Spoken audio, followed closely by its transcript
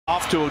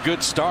Off to a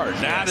good start.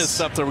 That is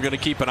something we're going to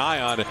keep an eye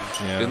on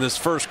in this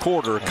first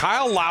quarter.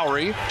 Kyle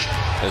Lowry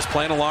is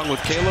playing along with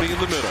Caleb in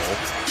the middle.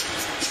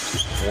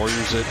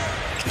 Warriors at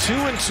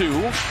 2-2.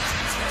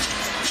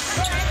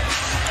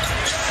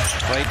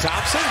 Klay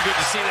Thompson, good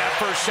to see that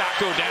first shot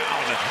go down.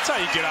 That's how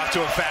you get off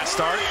to a fast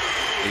start.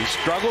 He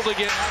struggled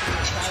again.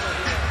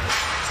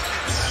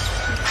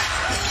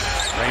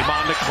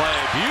 Draymond to Klay,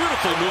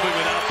 beautifully moving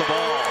without the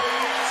ball.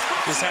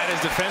 Just had his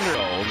defender.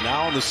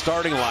 Now in the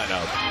starting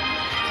lineup.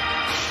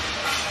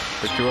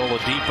 Victor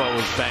Oladipo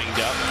was banged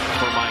up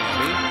for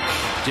Miami.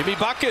 Jimmy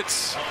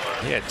Buckets.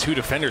 He had two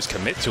defenders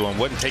commit to him,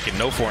 wasn't taking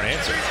no for an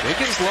answer.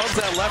 Wiggins loves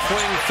that left wing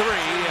three,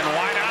 and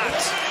why not?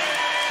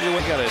 You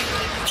got to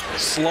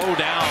slow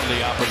down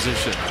the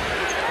opposition,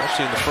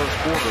 especially in the first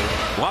quarter.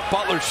 Want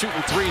Butler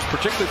shooting threes,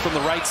 particularly from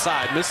the right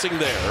side, missing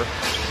there.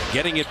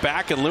 Getting it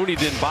back, and Looney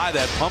didn't buy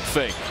that pump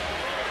fake.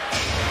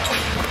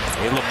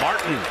 Caleb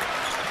Martin.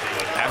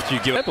 After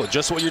you give it,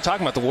 just what you're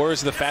talking about. The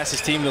Warriors are the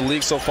fastest team in the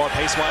league so far,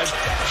 pace-wise.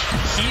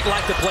 Heat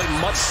like to play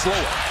much slower.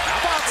 How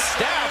about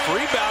Steph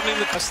rebounding?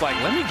 Just like,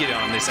 let me get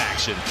on this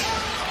action.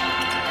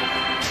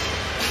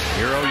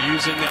 Hero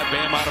using that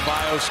Bam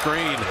Adebayo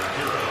screen.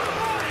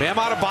 Bam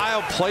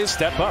Adebayo plays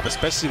step up,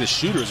 especially the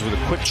shooters with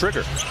a quick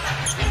trigger. The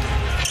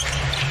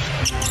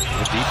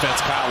defense,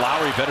 Kyle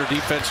Lowry. Better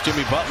defense,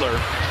 Jimmy Butler.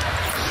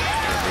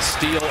 And the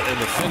steal and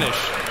the finish.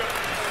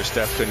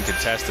 Steph couldn't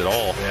contest at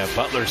all. Yeah,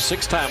 Butler,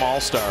 six-time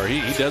All-Star.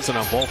 He does it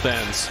on both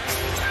ends.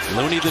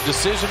 Looney, the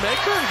decision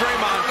maker, and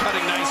Draymond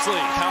cutting nicely.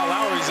 Kyle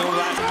Lowry's over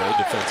that. Very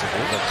defensively.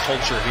 The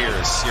culture here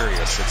is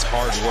serious. It's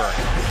hard work.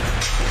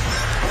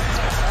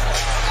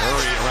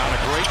 Murray around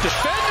a great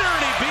defender,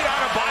 and he beat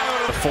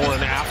Adebayo to the before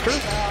and after.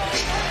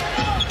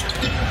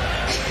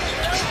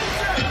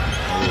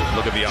 Ooh,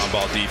 look at the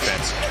on-ball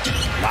defense.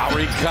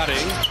 Lowry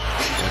cutting.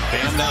 And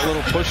Bam, that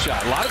little push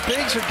shot. A lot of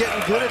bigs are getting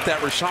good at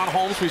that. Rashawn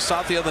Holmes, we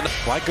saw it the other night.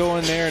 Why go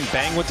in there and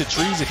bang with the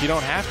trees if you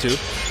don't have to?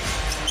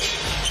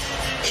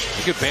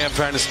 Look at Bam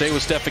trying to stay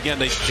with Steph again.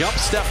 They jump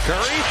Steph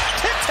Curry.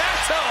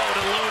 Tic-tac-toe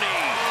to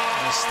Looney.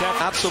 And Steph,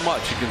 not so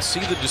much. You can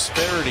see the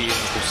disparity in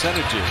the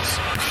percentages.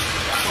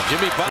 And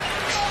Jimmy Butler.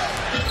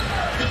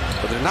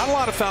 But there are not a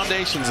lot of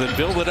foundations that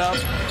build it up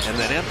and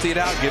then empty it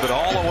out, give it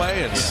all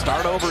away, and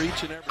start over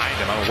each and every time.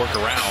 I'm going to work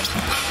around.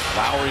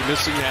 Lowry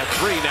missing that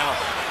three. Now,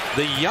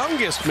 the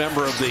youngest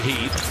member of the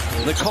Heat,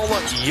 Nikola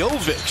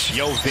Jovic.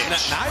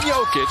 Not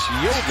Jokic,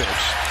 Jovic.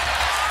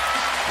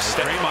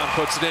 Draymond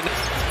puts it in.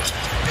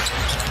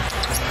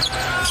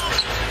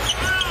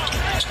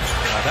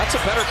 That's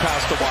a better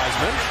pass to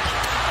Wiseman.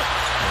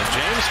 And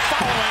James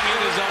following in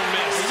his own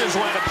miss. He just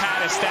wanted to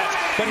pad his stats,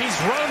 but he's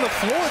running the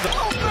floor,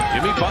 though.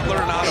 Jimmy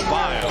Butler and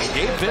Adebayo.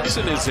 Gabe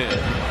Vincent is in.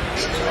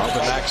 Off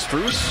of Max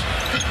Strus.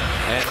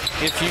 And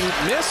if you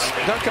miss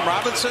Duncan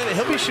Robinson,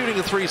 he'll be shooting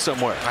a three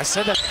somewhere. I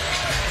said that.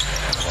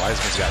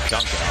 Wiseman's got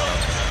Duncan on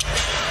him.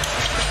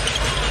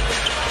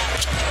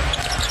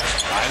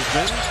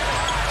 Wiseman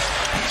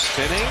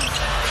spinning.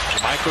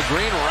 Michael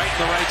Green right in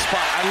the right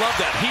spot. I love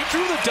that. He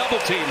drew the double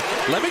team.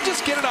 Let me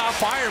just get it off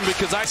iron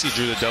because I see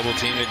drew the double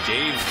team. It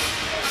gave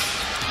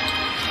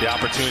the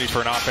opportunity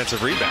for an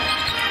offensive rebound.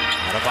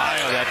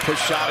 Adebayo, that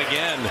push shot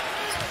again.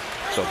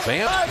 So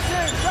Bam.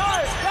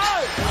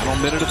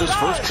 Final minute of this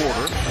first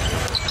quarter.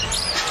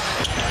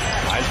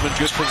 Wiseman,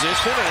 good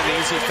position and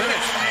an easy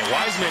finish. And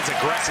Wiseman's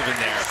aggressive in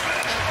there.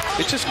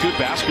 It's just good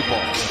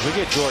basketball. We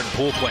get Jordan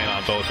Poole playing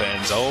on both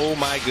ends. Oh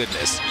my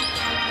goodness.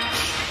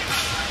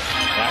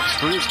 Max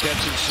Strus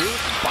catch and shoot.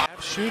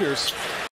 5 shooters.